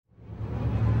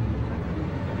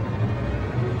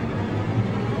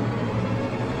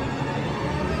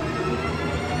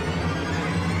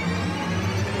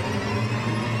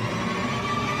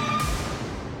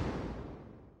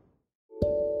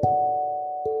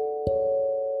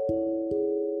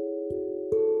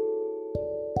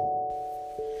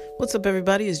What's up,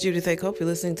 everybody? It's Judith A. Cope. You're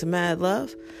listening to Mad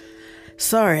Love.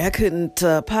 Sorry, I couldn't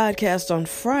podcast on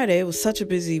Friday. It was such a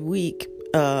busy week,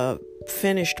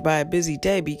 finished by a busy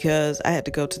day because I had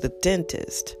to go to the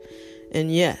dentist.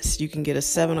 And yes, you can get a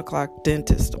 7 o'clock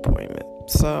dentist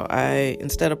appointment. So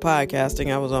instead of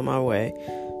podcasting, I was on my way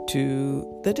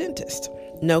to the dentist.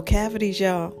 No cavities,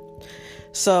 y'all.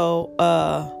 So,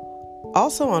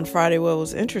 also on Friday, what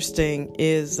was interesting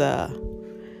is,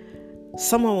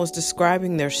 someone was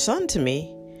describing their son to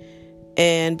me,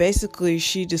 and basically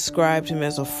she described him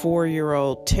as a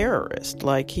 4-year-old terrorist.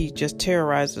 Like, he just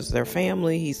terrorizes their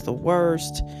family. He's the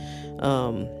worst.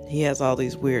 He has all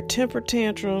these weird temper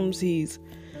tantrums. He's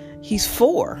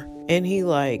 4, and he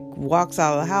walks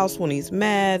out of the house when he's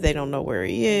mad. They don't know where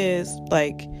he is.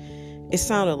 It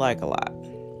sounded like a lot.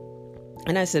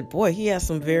 And I said, boy, he has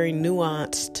some very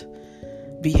nuanced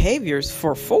behaviors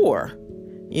for 4.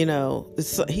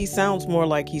 He sounds more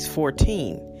like he's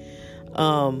 14.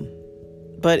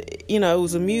 But, it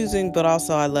was amusing, but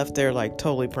also I left there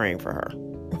totally praying for her.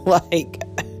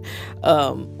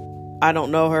 I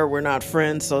don't know her. We're not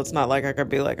friends. So it's not like I could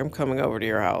be I'm coming over to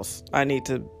your house. I need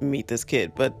to meet this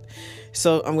kid. But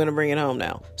so I'm going to bring it home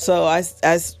now. So I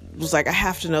was like, I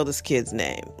have to know this kid's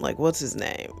name. What's his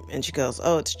name? And she goes,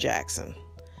 oh, it's Jackson.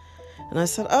 And I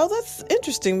said, oh, that's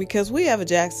interesting because we have a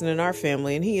Jackson in our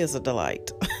family and he is a delight.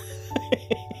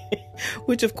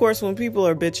 Which, of course, when people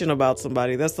are bitching about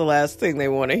somebody, that's the last thing they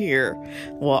want to hear.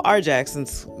 Well, our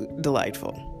Jackson's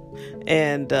delightful.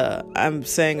 And I'm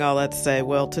saying all that to say,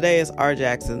 well, today is our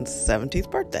Jackson's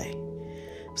 17th birthday.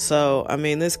 So,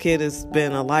 this kid has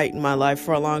been a light in my life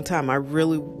for a long time. I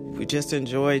really just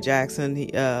enjoy Jackson.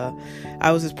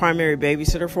 I was his primary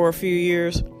babysitter for a few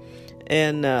years.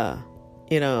 And,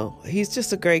 he's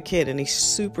just a great kid, and he's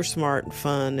super smart and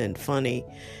fun and funny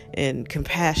and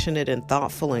compassionate and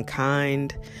thoughtful and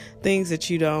kind. Things that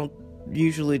you don't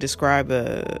usually describe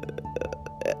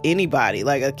anybody,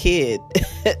 like a kid,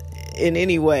 in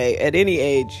any way, at any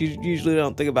age. You usually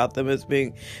don't think about them as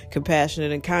being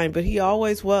compassionate and kind, but he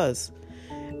always was.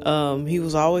 He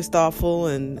was always thoughtful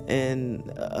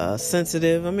and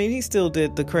sensitive. He still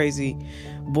did the crazy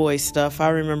boy stuff. I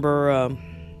remember...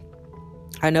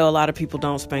 I know a lot of people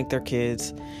don't spank their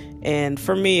kids, and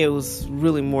for me, it was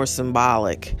really more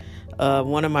symbolic.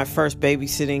 One of my first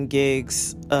babysitting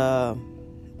gigs,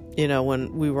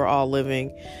 when we were all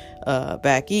living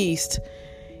back east,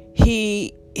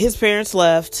 his parents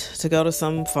left to go to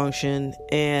some function,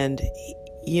 and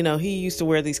he used to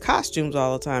wear these costumes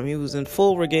all the time. He was in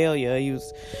full regalia. He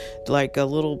was like a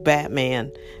little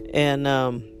Batman, and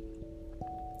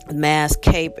mask,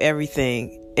 cape,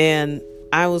 everything, and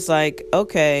I was like,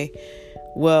 okay,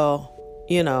 well,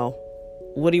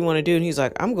 what do you want to do? And he's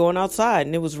like, I'm going outside.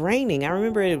 And it was raining. I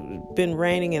remember it had been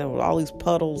raining and there were all these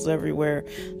puddles everywhere.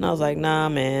 And I was like, nah,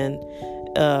 man.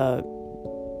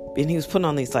 And he was putting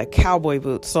on these cowboy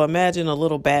boots. So imagine a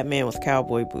little Batman with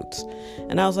cowboy boots.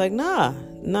 And I was like, no,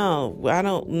 I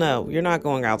don't know. You're not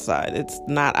going outside. It's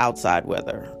not outside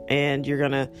weather. And you're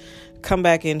going to come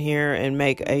back in here and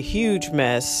make a huge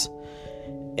mess.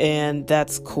 And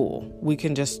that's cool. We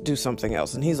can just do something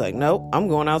else. And he's like, nope, I'm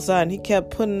going outside. And he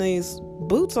kept putting these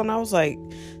boots on. I was like,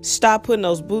 stop putting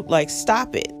those boots.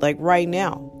 Stop it. Right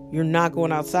now. You're not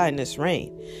going outside in this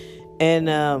rain. And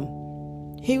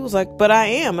he was like, but I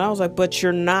am. And I was like, but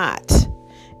you're not.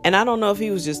 And I don't know if he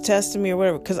was just testing me or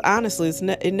whatever. Because honestly,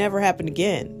 it never happened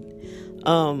again.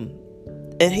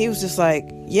 And he was just like,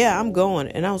 yeah, I'm going.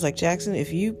 And I was like, Jackson,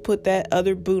 if you put that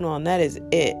other boot on, that is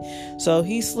it. So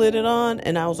he slid it on,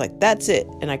 and I was like, that's it.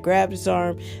 And I grabbed his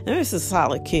arm. And he's a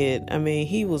solid kid.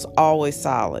 He was always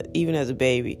solid, even as a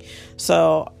baby.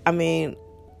 So,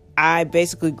 I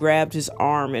basically grabbed his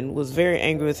arm and was very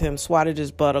angry with him, swatted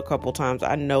his butt a couple times.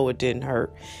 I know it didn't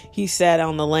hurt. He sat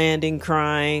on the landing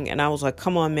crying, and I was like,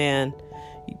 come on, man.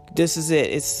 This is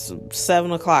it. It's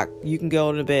 7 o'clock. You can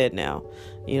go to bed now.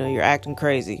 You're acting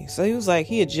crazy. So he was like,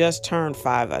 he had just turned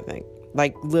 5, I think.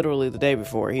 Literally the day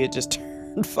before, he had just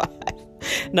turned 5.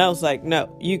 And I was like,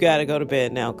 no, you got to go to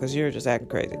bed now because you're just acting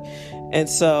crazy. And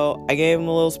so I gave him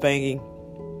a little spanking.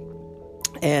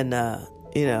 And,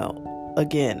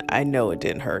 again, I know it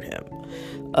didn't hurt him.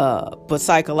 But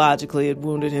psychologically, it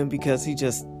wounded him because he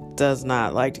just does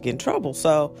not like to get in trouble.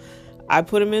 So I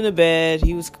put him in the bed.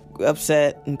 He was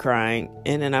upset and crying,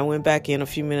 and then I went back in a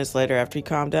few minutes later after he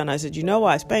calmed down. I said,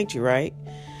 I spanked you, right?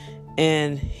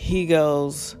 And he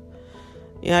goes,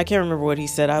 I can't remember what he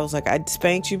said. I was like, I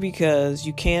spanked you because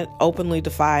you can't openly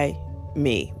defy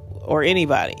me or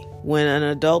anybody. When an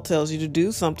adult tells you to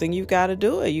do something, you've got to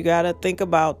do it. You got to think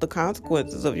about the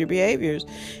consequences of your behaviors,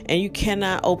 and you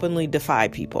cannot openly defy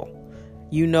people.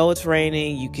 You know it's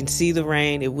raining. You can see the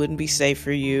rain. It wouldn't be safe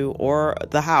for you or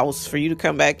the house for you to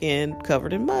come back in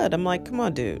covered in mud. I'm like, come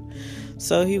on, dude.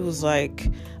 So he was like,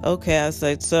 okay. I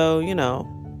said, so,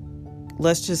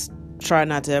 let's just try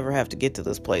not to ever have to get to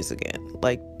this place again.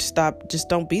 Like, stop. Just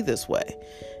don't be this way.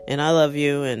 And I love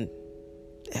you and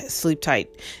sleep tight.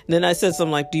 And then I said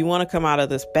something like, do you want to come out of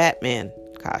this Batman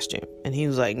costume? And he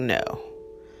was like, no.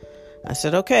 I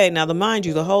said, okay. Now, mind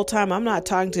you, the whole time I'm not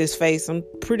talking to his face. I'm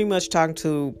pretty much talking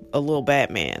to a little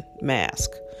Batman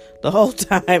mask. The whole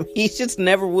time, he just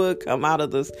never would come out of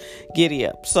this giddy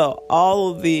up. So all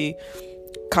of the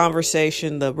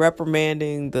conversation, the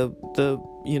reprimanding, the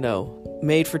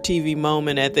made for TV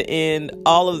moment at the end,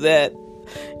 all of that,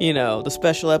 the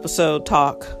special episode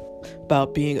talk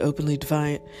about being openly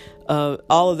defiant.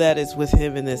 All of that is with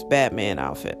him in this Batman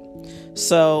outfit.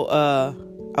 So,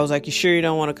 I was like, you sure you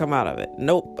don't want to come out of it?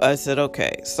 Nope. I said,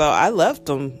 okay. So I left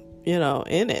him,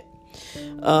 in it.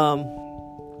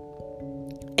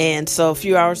 And so a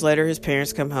few hours later, his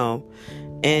parents come home.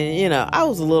 And, I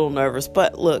was a little nervous.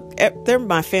 But look, they're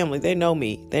my family. They know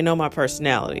me. They know my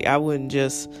personality. I wouldn't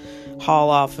just haul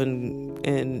off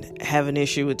and have an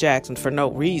issue with Jackson for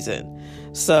no reason.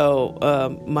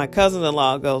 So my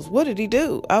cousin-in-law goes, what did he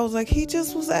do? I was like, he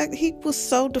was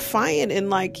so defiant and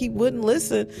like he wouldn't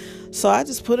listen. So I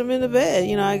just put him in the bed.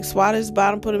 I swatted his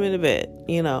bottom, put him in the bed.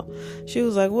 She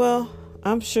was like, well,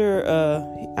 I'm sure,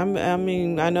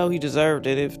 I know he deserved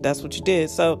it if that's what you did.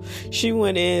 So she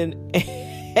went in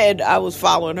and I was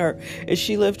following her and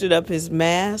she lifted up his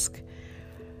mask.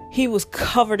 He was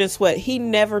covered in sweat. He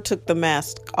never took the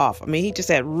mask off. I mean, he just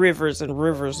had rivers and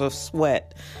rivers of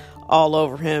sweat all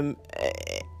over him,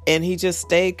 and he just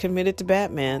stayed committed to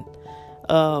Batman.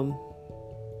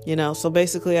 So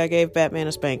basically I gave Batman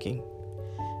a spanking,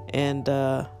 and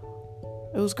it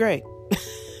was great.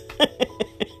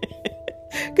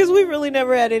 Because we really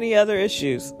never had any other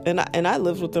issues, and I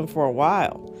lived with him for a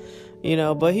while.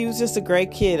 But he was just a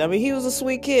great kid. I mean, he was a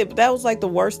sweet kid, but that was like the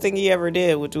worst thing he ever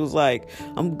did, which was like,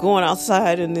 I'm going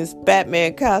outside in this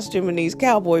Batman costume and these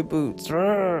cowboy boots,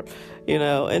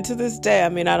 and to this day, I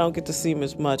mean, I don't get to see him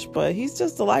as much, but he's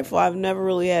just delightful. I've never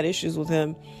really had issues with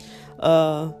him.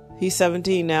 He's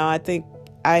 17 now. I think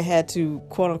I had to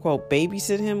quote unquote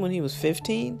babysit him when he was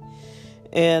 15.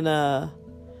 And, I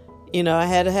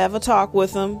had to have a talk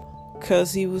with him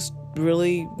because he was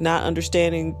really not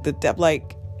understanding the depth.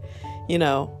 Like,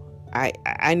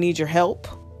 I need your help.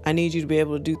 I need you to be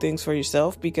able to do things for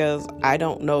yourself because I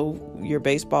don't know your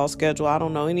baseball schedule. I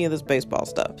don't know any of this baseball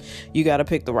stuff. You got to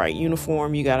pick the right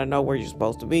uniform. You got to know where you're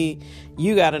supposed to be.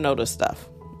 You got to know this stuff.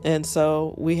 And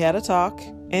so we had a talk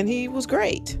and he was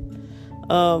great.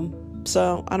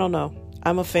 So I don't know.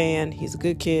 I'm a fan. He's a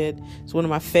good kid. He's one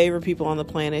of my favorite people on the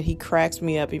planet. He cracks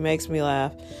me up. He makes me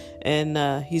laugh.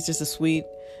 And he's just a sweet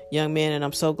young man. And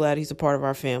I'm so glad he's a part of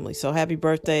our family. So happy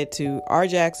birthday to R.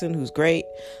 Jackson, who's great.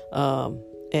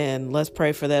 And let's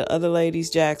pray for that other lady's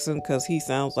Jackson, because he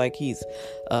sounds like he's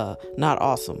not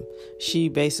awesome. She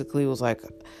basically was like,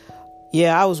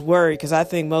 yeah, I was worried because I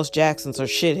think most Jacksons are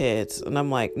shitheads. And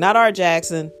I'm like, not our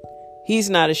Jackson. He's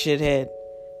not a shithead.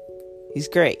 He's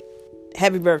great.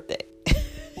 Happy birthday.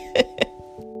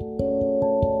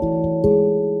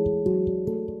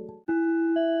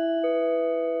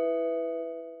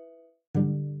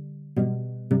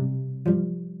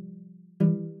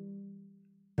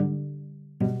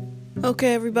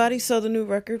 Okay, everybody. So the new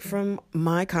record from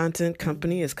my content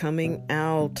company is coming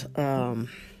out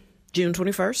June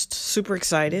 21st. Super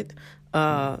excited.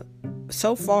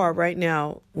 So far, right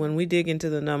now, when we dig into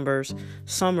the numbers,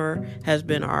 Summer has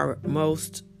been our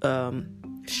most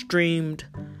streamed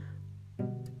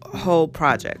whole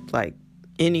project. Like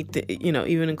anything,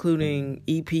 even including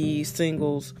EPs,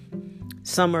 singles.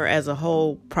 Summer as a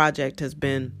whole project has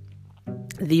been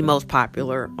the most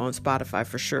popular on Spotify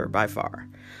for sure, by far.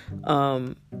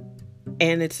 And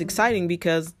it's exciting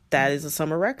because that is a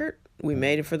summer record. We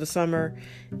made it for the summer,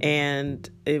 and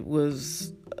it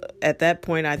was at that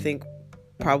point, I think,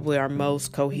 probably our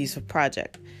most cohesive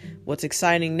project. What's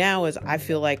exciting now is I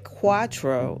feel like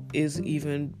Quattro is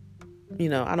even,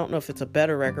 I don't know if it's a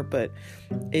better record, but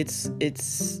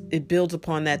it builds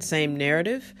upon that same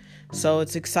narrative. So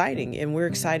it's exciting, and we're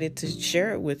excited to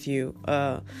share it with you.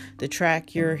 The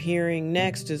track you're hearing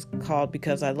next is called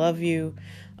Because I Love You.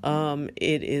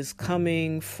 It is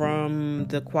coming from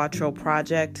the Quattro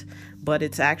project, but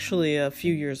it's actually a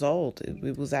few years old.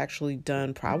 It was actually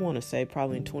done, I want to say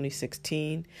probably in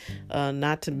 2016.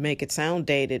 Not to make it sound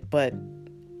dated, but,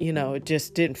 it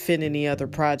just didn't fit any other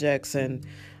projects. And,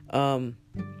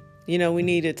 we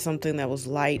needed something that was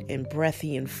light and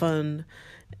breathy and fun.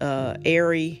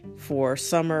 airy for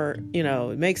summer.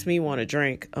 It makes me want to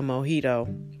drink a mojito,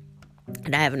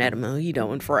 and I haven't had a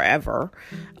mojito in forever.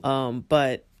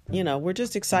 But we're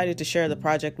just excited to share the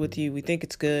project with you. We think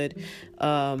it's good.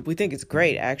 We think it's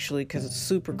great, actually, because it's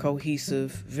super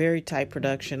cohesive, very tight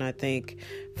production, I think,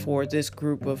 for this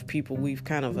group of people we've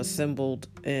kind of assembled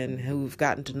and who've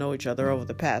gotten to know each other over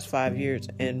the past 5 years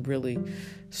and really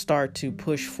start to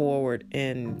push forward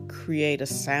and create a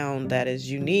sound that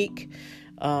is unique,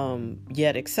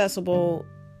 yet accessible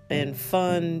and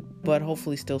fun, but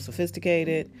hopefully still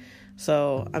sophisticated.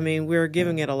 So, we're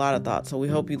giving it a lot of thought. So we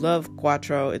hope you love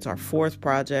Quattro. It's our 4th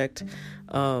project.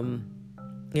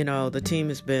 The team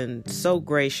has been so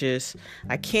gracious.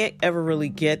 I can't ever really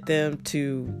get them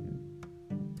to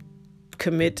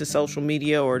commit to social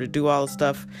media or to do all the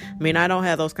stuff. I don't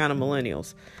have those kind of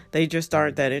millennials. They just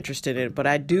aren't that interested in it. But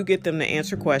I do get them to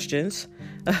answer questions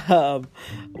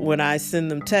when I send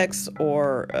them texts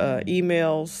or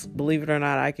emails. Believe it or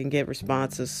not, I can get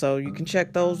responses. So you can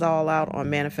check those all out on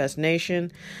Manifest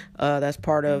Nation. That's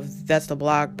the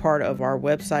blog part of our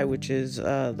website, which is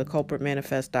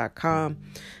theculpritmanifest.com.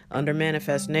 Under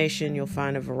Manifest Nation, you'll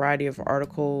find a variety of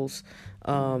articles.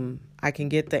 I can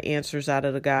get the answers out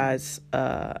of the guys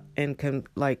and can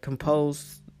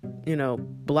compose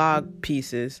blog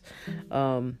pieces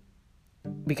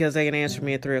because they can answer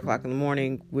me at 3:00 in the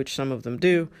morning, which some of them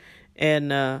do.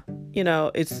 And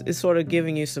it's sort of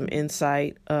giving you some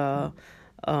insight.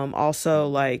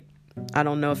 Also, I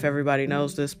don't know if everybody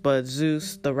knows this, but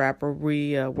Zeus, the rapper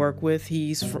we work with,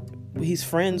 he's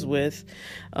friends with,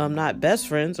 not best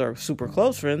friends or super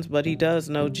close friends, but he does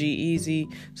know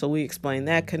G-Eazy. So we explain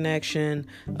that connection.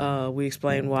 We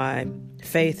explain why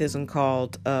Faith isn't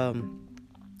called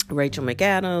Rachel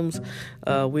McAdams.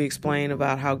 We explain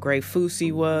about how great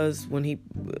Fousey was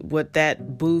what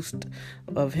that boost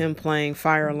of him playing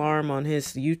Fire Alarm on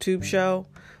his YouTube show,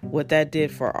 what that did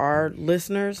for our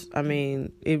listeners.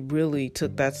 It really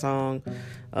took that song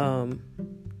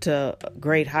to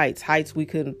great heights we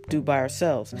couldn't do by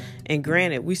ourselves. And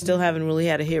granted, we still haven't really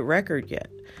had a hit record yet.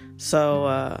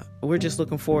 So we're just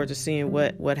looking forward to seeing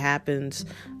what happens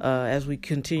as we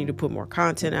continue to put more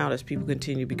content out, as people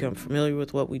continue to become familiar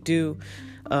with what we do.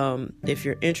 If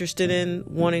you're interested in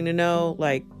wanting to know,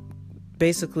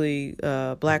 basically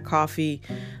Black Coffee,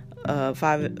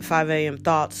 5 a.m.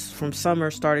 thoughts from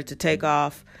summer started to take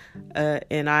off.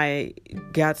 And I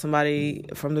got somebody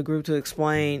from the group to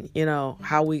explain,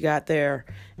 how we got there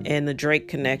and the Drake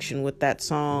connection with that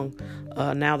song.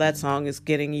 Now that song is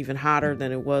getting even hotter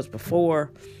than it was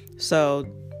before. So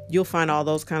you'll find all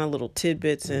those kind of little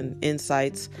tidbits and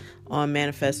insights on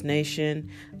Manifest Nation,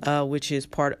 which is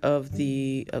part of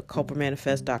the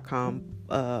culpritmanifest.com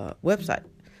website.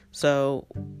 So,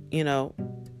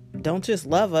 don't just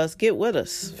love us, get with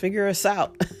us, figure us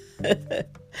out.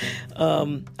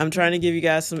 I'm trying to give you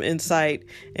guys some insight,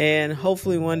 and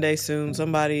hopefully one day soon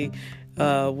somebody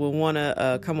will want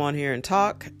to come on here and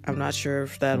talk. I'm not sure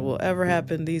if that will ever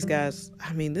happen. These guys,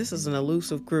 this is an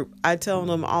elusive group. I tell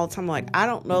them all the time, I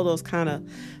don't know those kind of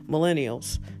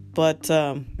millennials, but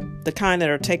the kind that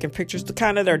are taking pictures, the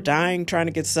kind that are dying trying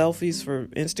to get selfies for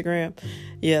Instagram,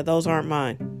 yeah, those aren't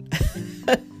mine.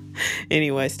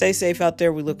 Anyway, stay safe out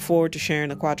there. We look forward to sharing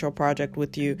the Quattro Project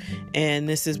with you. And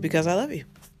this is Because I Love You.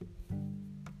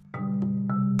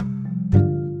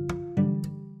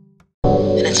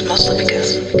 And it's mostly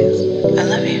because I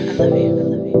love you. I love you.